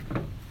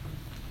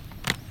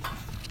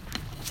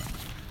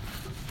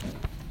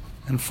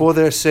And for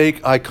their sake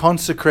I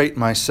consecrate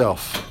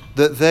myself,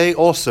 that they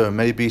also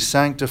may be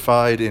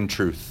sanctified in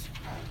truth.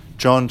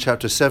 John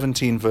chapter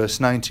 17,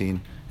 verse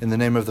 19. In the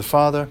name of the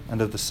Father,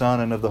 and of the Son,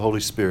 and of the Holy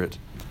Spirit.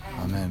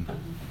 Amen.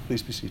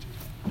 Please be seated.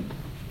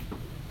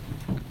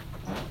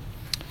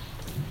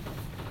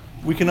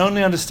 We can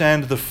only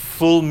understand the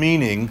full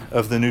meaning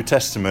of the New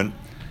Testament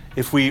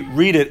if we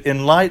read it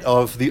in light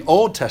of the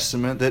Old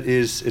Testament that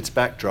is its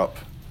backdrop.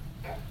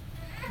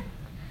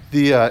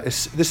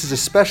 This is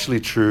especially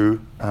true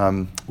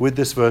with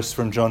this verse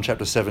from John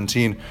chapter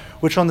 17,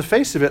 which on the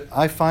face of it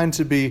I find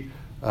to be,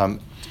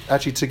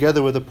 actually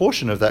together with a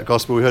portion of that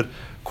gospel we heard,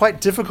 quite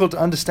difficult to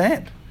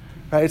understand.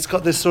 Right? It's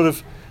got there's sort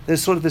of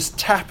this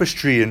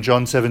tapestry in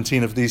John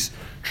 17 of these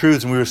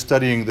truths, and we were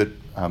studying the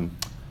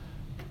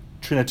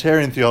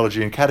Trinitarian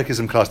theology in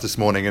catechism class this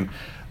morning,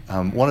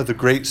 and one of the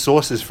great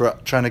sources for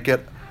trying to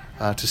get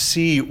to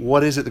see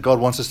what is it that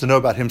God wants us to know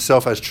about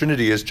himself as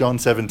Trinity is John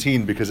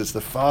 17, because it's the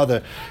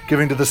Father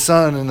giving to the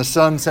Son, and the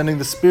Son sending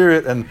the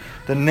Spirit, and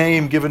the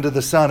name given to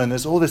the Son, and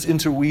there's all this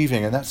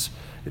interweaving, and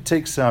it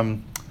takes a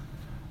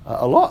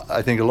lot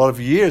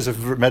of years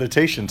of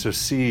meditation to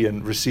see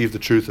and receive the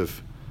truth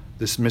of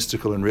this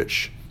mystical and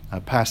rich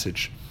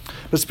passage.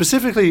 But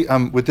specifically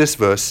with this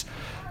verse,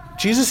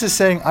 Jesus is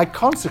saying, I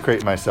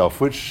consecrate myself,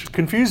 which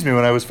confused me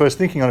when I was first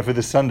thinking on it for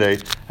this Sunday,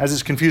 as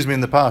it's confused me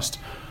in the past.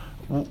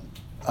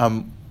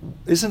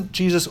 Isn't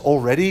Jesus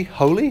already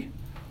holy?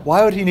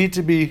 Why would he need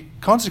to be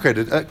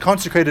consecrated?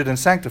 Consecrated and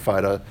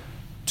sanctified are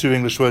two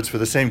English words for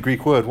the same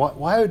Greek word.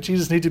 Why would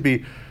Jesus need to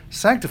be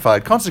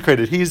sanctified,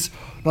 consecrated? He's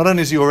not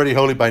only is he already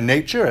holy by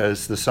nature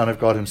as the Son of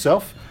God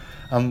himself,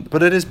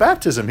 but at his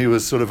baptism he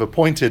was sort of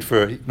appointed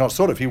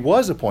he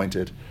was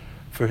appointed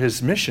for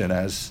his mission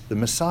as the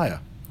Messiah.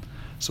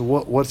 So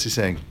what's he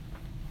saying?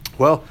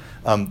 Well,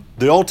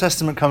 the Old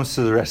Testament comes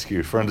to the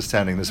rescue for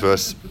understanding this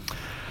verse.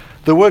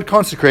 The word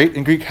consecrate,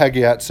 in Greek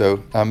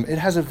hagiazo, it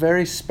has a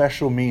very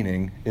special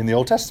meaning in the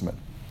Old Testament.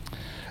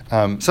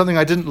 Something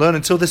I didn't learn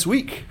until this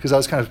week, because I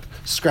was kind of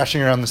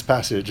scratching around this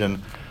passage,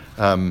 and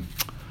I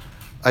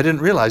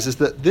didn't realize is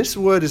that this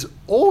word is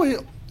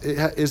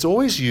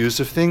always used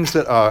of things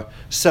that are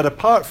set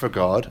apart for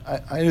God.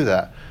 I knew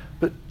that.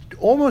 But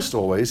almost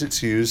always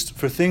it's used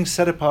for things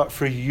set apart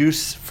for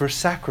use for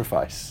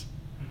sacrifice.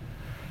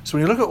 So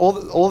when you look at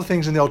all the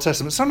things in the Old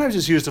Testament, sometimes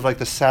it's used of like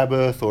the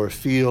Sabbath or a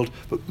field,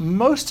 but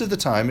most of the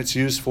time it's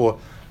used for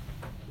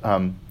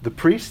the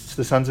priests,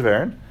 the sons of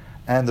Aaron,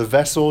 and the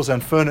vessels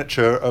and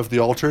furniture of the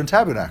altar and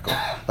tabernacle.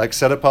 Like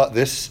set apart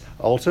this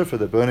altar for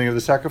the burning of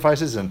the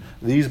sacrifices, and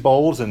these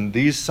bowls and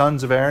these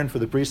sons of Aaron for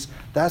the priests.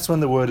 That's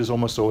when the word is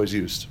almost always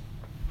used.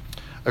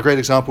 A great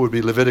example would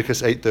be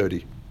Leviticus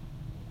 8:30.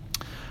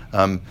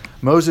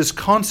 Moses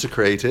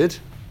consecrated,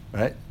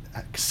 right?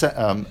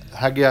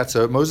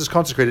 Hagiazo, Moses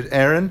consecrated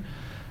Aaron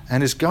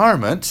and his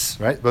garments,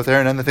 right? Both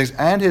Aaron and the things,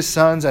 and his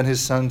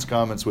sons'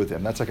 garments with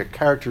him. That's like a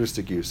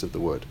characteristic use of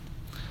the word.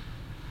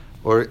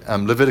 Or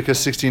Leviticus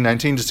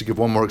 16:19, just to give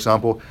one more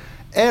example.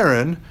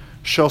 Aaron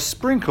shall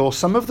sprinkle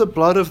some of the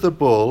blood of the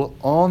bull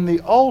on the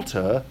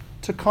altar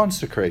to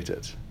consecrate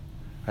it.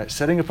 Right?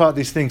 Setting apart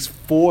these things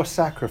for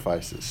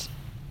sacrifices.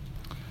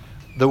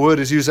 The word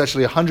is used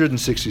actually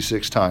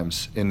 166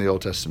 times in the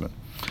Old Testament.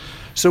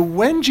 So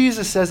when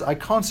Jesus says, I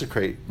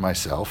consecrate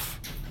myself,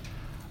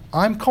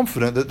 I'm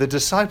confident that the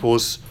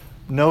disciples,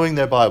 knowing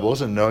their Bibles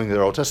and knowing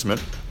their Old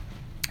Testament,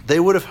 they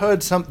would have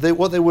heard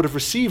what they would have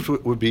received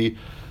would be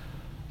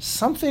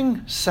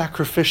something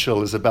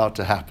sacrificial is about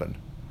to happen.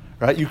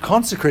 Right? You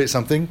consecrate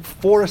something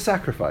for a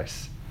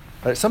sacrifice.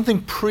 Right?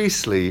 Something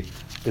priestly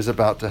is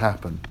about to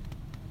happen.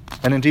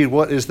 And indeed,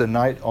 what is the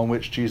night on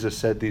which Jesus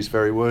said these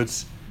very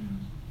words?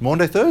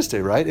 Maundy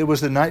Thursday, right? It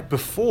was the night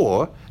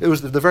before, it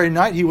was the very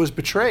night he was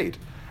betrayed,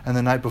 and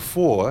the night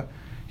before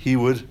he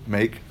would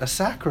make a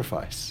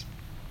sacrifice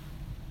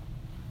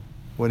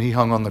when he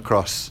hung on the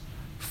cross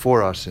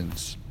for our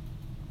sins.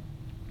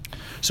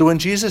 So when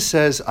Jesus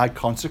says, I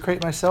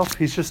consecrate myself,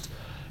 he's just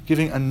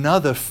giving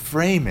another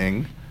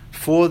framing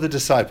for the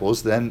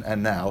disciples then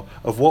and now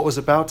of what was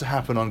about to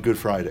happen on Good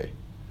Friday,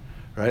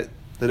 right?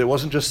 That it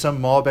wasn't just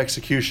some mob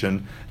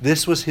execution.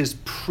 This was his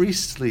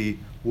priestly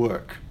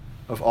work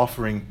of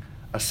offering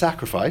a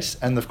sacrifice.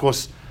 And of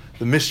course,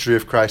 the mystery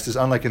of Christ is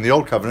unlike in the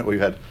Old Covenant where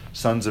you had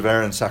sons of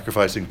Aaron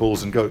sacrificing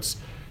bulls and goats.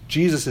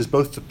 Jesus is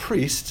both the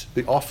priest,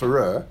 the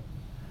offerer,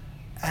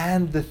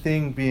 and the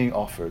thing being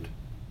offered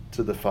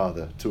to the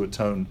Father to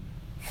atone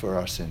for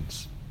our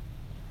sins.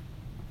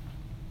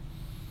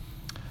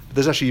 But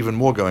there's actually even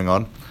more going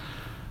on.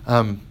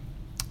 I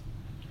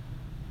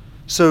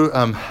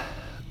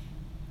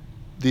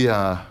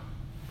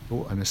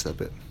missed that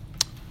bit.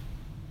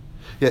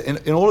 Yeah,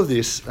 in all of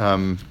this,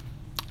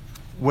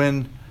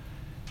 when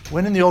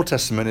in the Old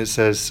Testament it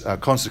says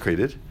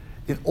consecrated,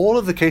 in all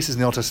of the cases in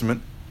the Old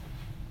Testament,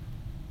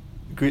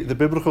 the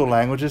biblical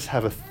languages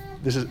have a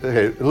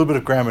little bit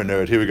of grammar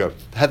nerd. Here we go.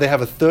 They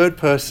have a third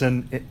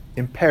person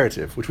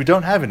imperative, which we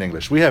don't have in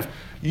English. We have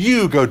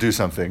you go do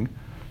something,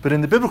 but in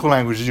the biblical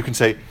languages you can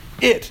say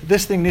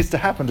this thing needs to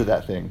happen to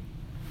that thing.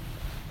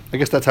 I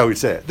guess that's how we'd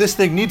say it. This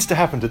thing needs to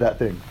happen to that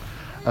thing.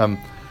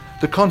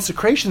 The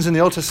consecrations in the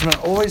Old Testament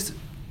are always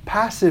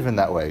passive in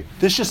that way.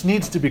 This just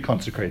needs to be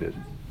consecrated.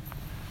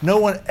 No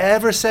one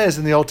ever says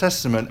in the Old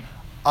Testament,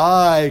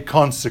 I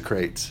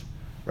consecrate,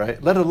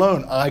 right? Let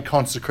alone I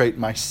consecrate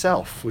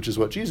myself, which is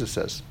what Jesus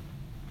says.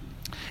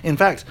 In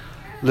fact,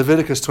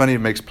 Leviticus 20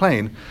 makes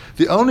plain,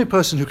 the only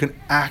person who can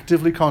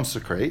actively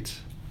consecrate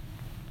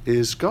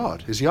is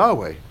God, is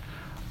Yahweh.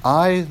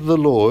 I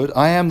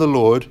am the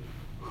Lord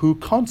who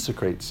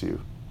consecrates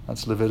you.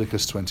 That's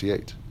Leviticus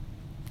 20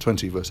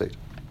 verse 8.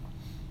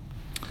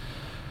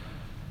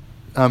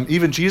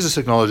 Even Jesus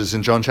acknowledges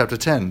in John chapter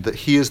 10 that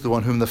he is the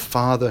one whom the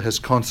Father has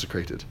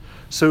consecrated.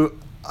 So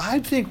I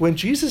think when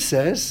Jesus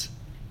says,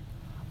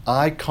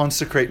 I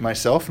consecrate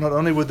myself, not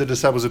only would the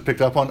disciples have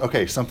picked up on,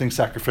 okay, something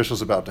sacrificial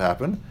is about to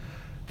happen,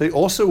 they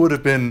also would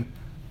have been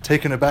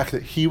taken aback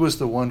that he was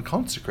the one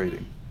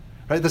consecrating.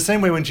 Right? The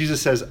same way when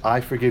Jesus says, I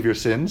forgive your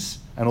sins,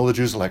 and all the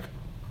Jews are like,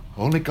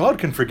 only God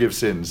can forgive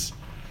sins.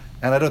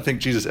 And I don't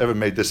think Jesus ever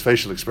made this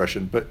facial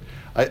expression, but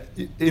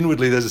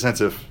inwardly there's a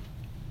sense of,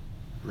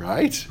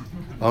 right?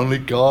 Only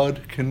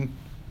God can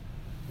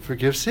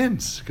forgive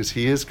sins because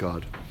he is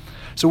God.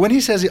 So when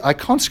he says, I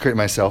consecrate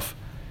myself,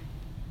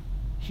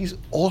 he's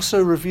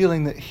also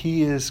revealing that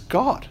he is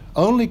God.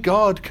 Only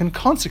God can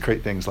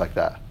consecrate things like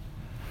that.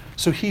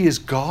 So he is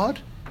God,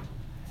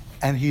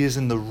 and he is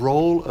in the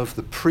role of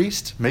the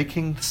priest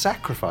making the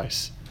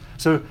sacrifice.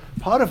 So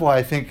part of why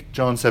I think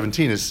John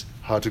 17 is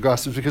hard to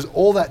grasp is because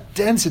all that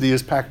density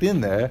is packed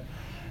in there,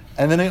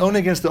 and then only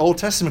against the Old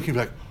Testament can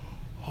you be like,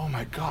 oh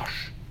my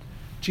gosh,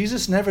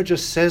 Jesus never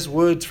just says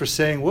words for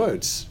saying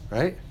words,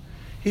 right?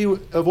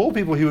 Of all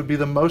people, he would be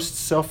the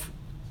most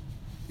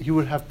he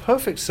would have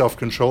perfect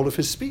self-control of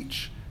his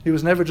speech. He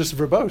was never just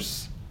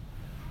verbose.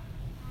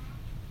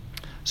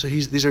 So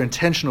these are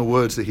intentional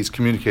words that he's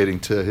communicating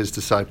to his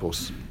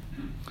disciples,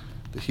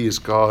 that he is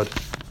God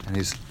and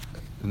he's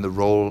in the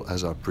role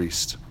as our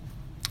priest.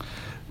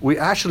 We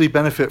actually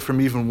benefit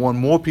from even one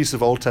more piece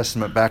of Old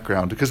Testament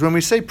background, because when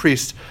we say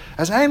priest,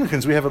 as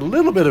Anglicans, we have a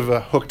little bit of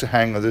a hook to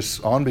hang this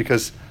on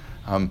because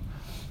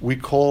we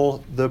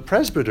call the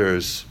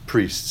presbyters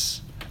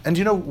priests. And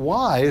you know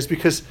why? Is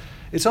because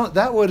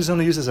that word is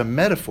only used as a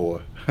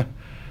metaphor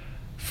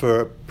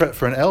for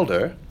an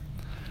elder,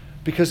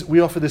 because we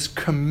offer this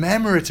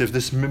commemorative,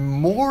 this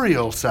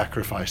memorial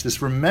sacrifice,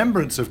 this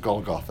remembrance of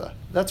Golgotha.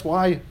 That's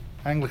why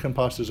Anglican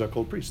pastors are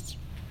called priests.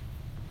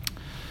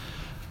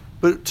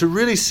 But to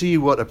really see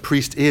what a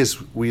priest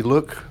is, we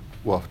look,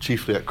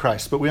 chiefly at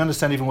Christ, but we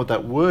understand even what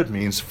that word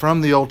means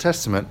from the Old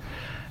Testament.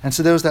 And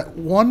so there was that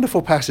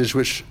wonderful passage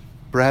which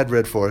Brad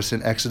read for us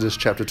in Exodus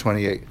chapter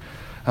 28.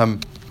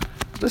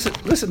 Listen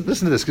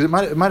to this, because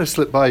it might have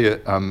slipped by you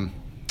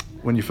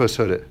when you first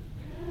heard it.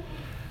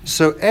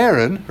 So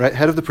Aaron, right,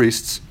 head of the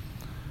priests,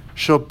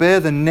 shall bear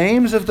the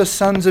names of the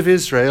sons of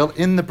Israel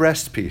in the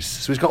breastpiece.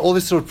 So he's got all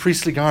these sort of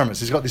priestly garments.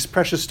 He's got these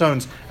precious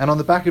stones, and on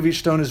the back of each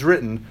stone is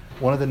written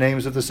one of the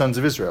names of the sons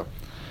of Israel.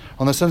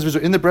 On the sons of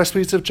Israel, in the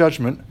breastpiece of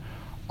judgment,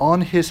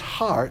 on his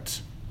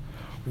heart,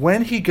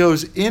 when he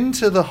goes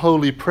into the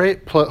holy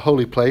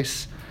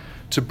place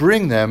to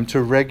bring them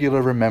to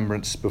regular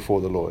remembrance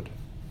before the Lord.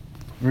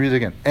 Let me read it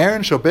again.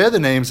 Aaron shall bear the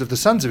names of the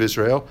sons of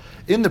Israel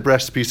in the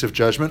breastpiece of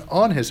judgment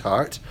on his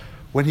heart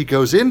when he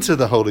goes into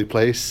the holy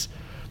place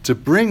to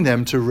bring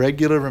them to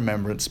regular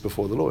remembrance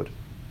before the Lord.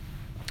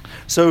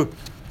 So,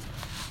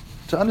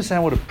 to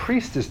understand what a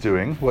priest is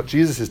doing, what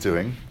Jesus is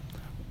doing,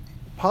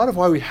 part of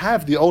why we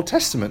have the Old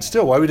Testament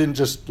still, why we didn't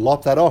just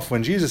lop that off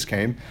when Jesus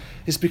came,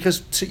 is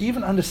because to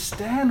even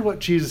understand what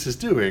Jesus is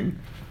doing,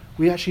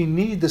 we actually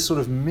need this sort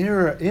of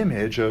mirror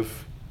image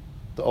of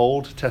the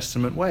Old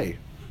Testament way.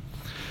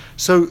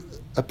 So,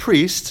 a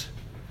priest,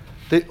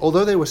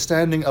 although they were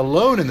standing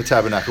alone in the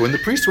tabernacle, when the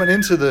priest went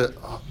into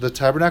the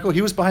tabernacle,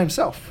 he was by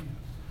himself.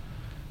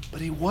 But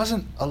he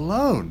wasn't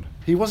alone.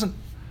 He wasn't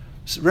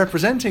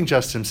representing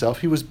just himself.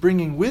 He was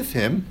bringing with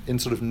him, in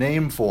sort of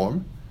name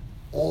form,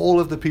 all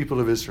of the people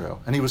of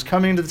Israel. And he was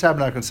coming into the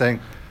tabernacle and saying,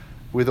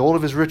 with all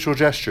of his ritual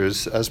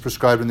gestures, as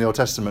prescribed in the Old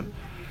Testament,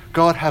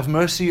 God, have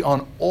mercy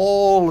on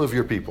all of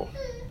your people.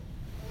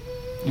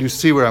 You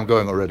see where I'm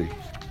going already.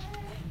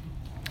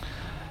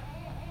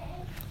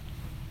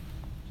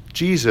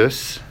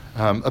 Jesus,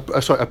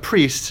 a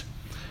priest,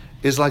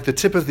 is like the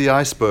tip of the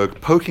iceberg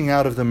poking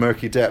out of the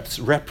murky depths,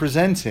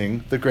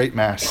 representing the great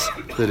mass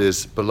that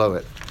is below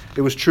it.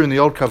 It was true in the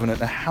Old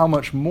Covenant, and how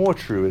much more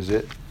true is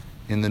it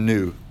in the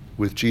New,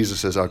 with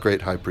Jesus as our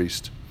great high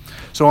priest?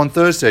 So on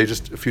Thursday,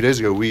 just a few days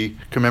ago, we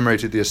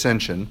commemorated the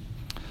Ascension,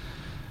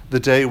 the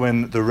day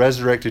when the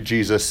resurrected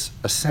Jesus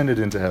ascended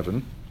into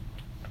heaven.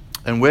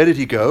 And where did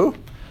he go?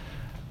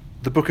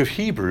 The book of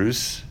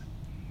Hebrews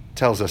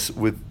tells us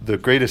with the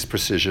greatest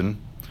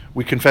precision.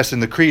 We confess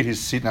in the Creed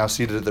he's now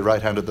seated at the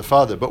right hand of the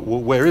Father. But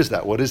where is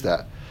that? What is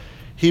that?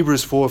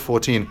 Hebrews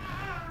 4:14.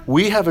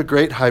 We have a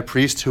great high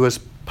priest who has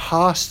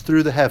passed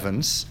through the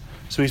heavens.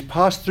 So he's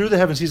passed through the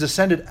heavens. He's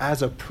ascended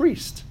as a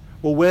priest.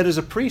 Well, where does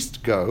a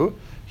priest go?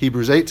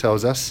 Hebrews 8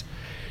 tells us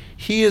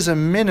he is a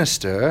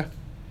minister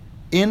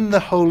in the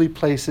holy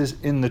places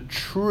in the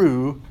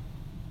true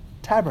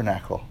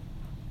tabernacle.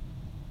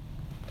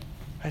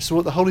 Right, so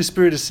what the Holy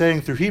Spirit is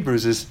saying through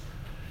Hebrews is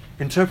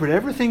interpret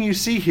everything you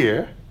see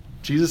here,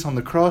 Jesus on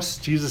the cross,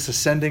 Jesus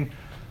ascending,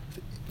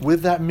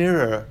 with that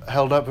mirror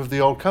held up of the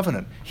old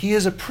covenant. He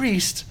is a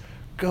priest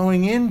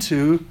going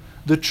into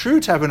the true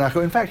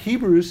tabernacle. In fact,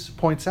 Hebrews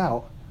points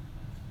out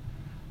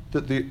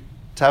that the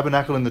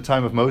tabernacle in the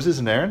time of Moses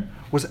and Aaron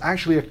was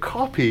actually a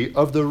copy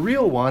of the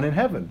real one in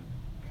heaven.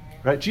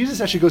 Right? Jesus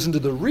actually goes into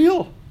the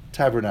real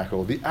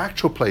tabernacle, the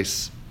actual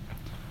place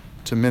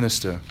to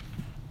minister.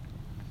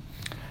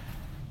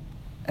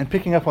 And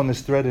picking up on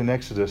this thread in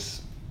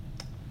Exodus,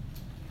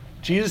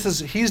 Jesus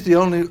is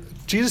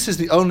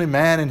the only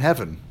man in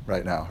heaven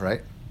right now,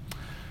 right?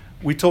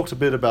 We talked a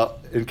bit about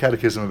in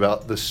Catechism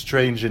about the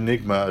strange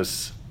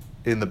enigmas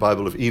in the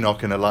Bible of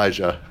Enoch and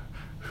Elijah,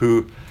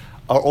 who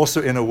are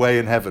also in a way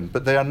in heaven,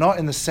 but they are not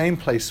in the same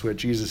place where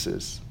Jesus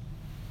is.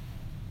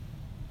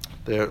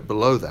 They're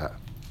below that.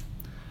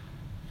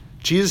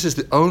 Jesus is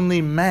the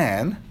only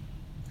man,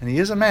 and he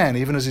is a man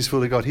even as he's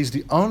fully God. He's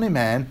the only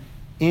man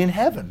in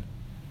heaven,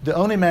 the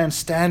only man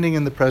standing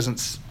in the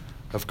presence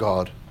of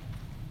God.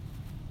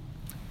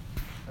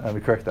 Let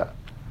me correct that.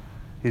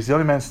 He's the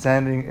only man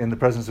standing in the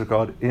presence of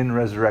God in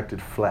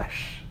resurrected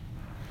flesh.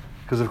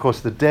 Because of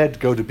course the dead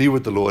go to be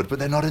with the Lord, but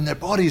they're not in their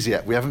bodies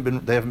yet. They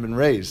haven't been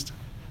raised.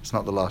 It's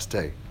not the last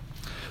day.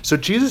 So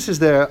Jesus is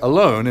there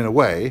alone in a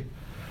way,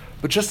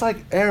 but just like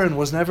Aaron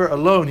was never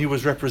alone, he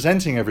was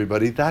representing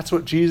everybody. That's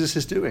what Jesus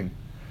is doing.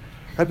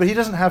 Right? But he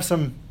doesn't have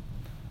some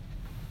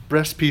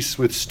breastpiece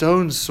with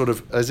stones sort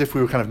of as if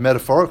we were kind of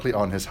metaphorically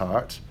on his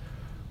heart.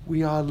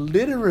 We are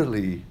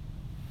literally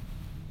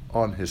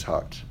on his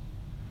heart.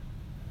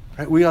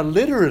 Right? We are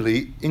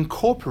literally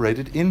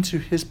incorporated into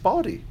his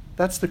body.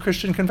 That's the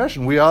Christian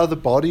confession. We are the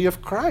body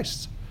of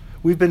Christ.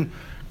 We've been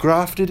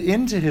grafted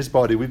into his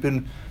body. We've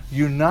been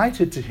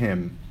united to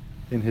him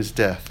in his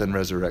death and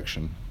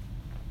resurrection.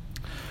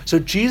 So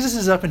Jesus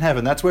is up in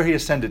heaven. That's where he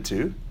ascended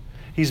to.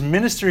 He's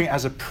ministering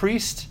as a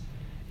priest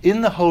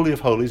in the Holy of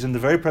Holies, in the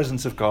very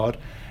presence of God,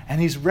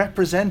 and he's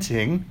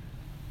representing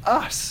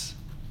us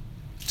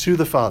to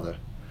the Father.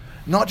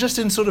 Not just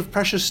in sort of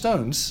precious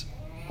stones,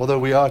 although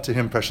we are to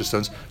him precious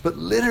stones, but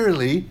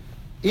literally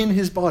in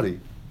his body,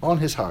 on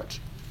his heart.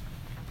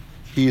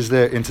 He is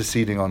there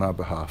interceding on our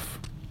behalf.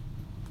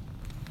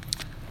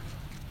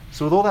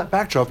 So with all that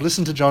backdrop,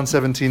 listen to John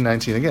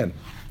 17:19 again.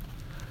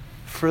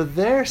 For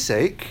their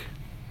sake,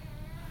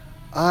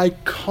 I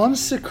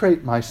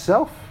consecrate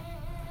myself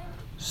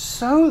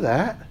so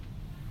that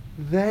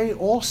they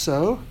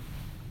also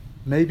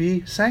may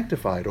be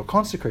sanctified or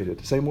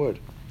consecrated, same word.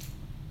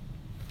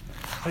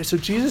 Right, so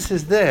Jesus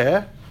is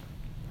there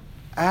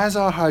as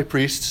our high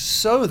priest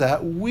so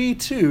that we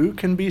too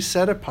can be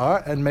set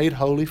apart and made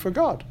holy for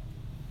God.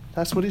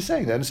 That's what he's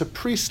saying there. And it's a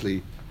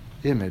priestly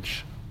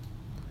image.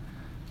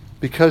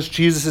 Because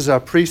Jesus is our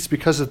priest,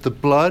 because of the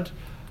blood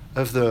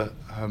of the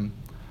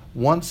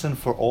once and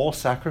for all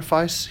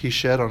sacrifice he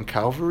shed on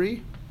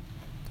Calvary,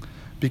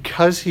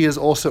 because he has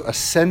also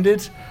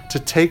ascended to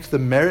take the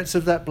merits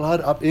of that blood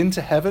up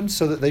into heaven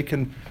so that they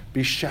can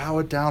be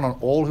showered down on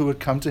all who would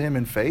come to him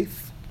in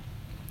faith,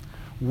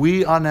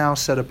 we are now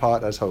set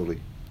apart as holy.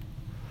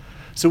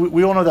 So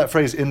we all know that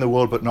phrase, in the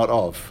world but not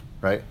of,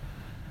 right?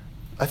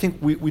 I think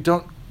we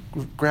don't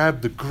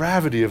grab the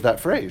gravity of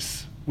that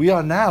phrase.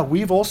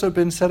 We've also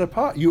been set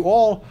apart. You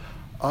all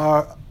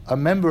are a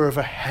member of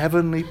a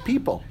heavenly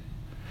people.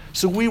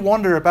 So we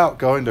wander about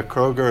going to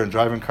Kroger and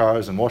driving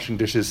cars and washing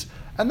dishes,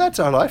 and that's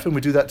our life, and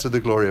we do that to the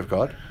glory of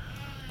God.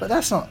 But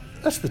that's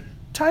the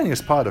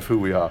tiniest part of who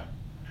we are.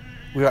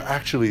 We are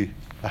actually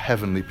a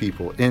heavenly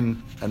people,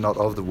 in and not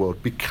of the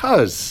world,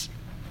 because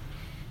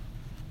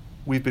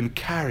we've been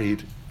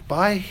carried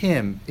by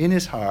him in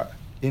his heart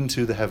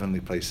into the heavenly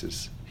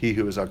places, he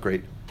who is our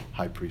great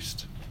high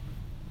priest.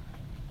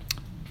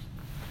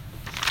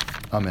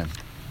 Amen.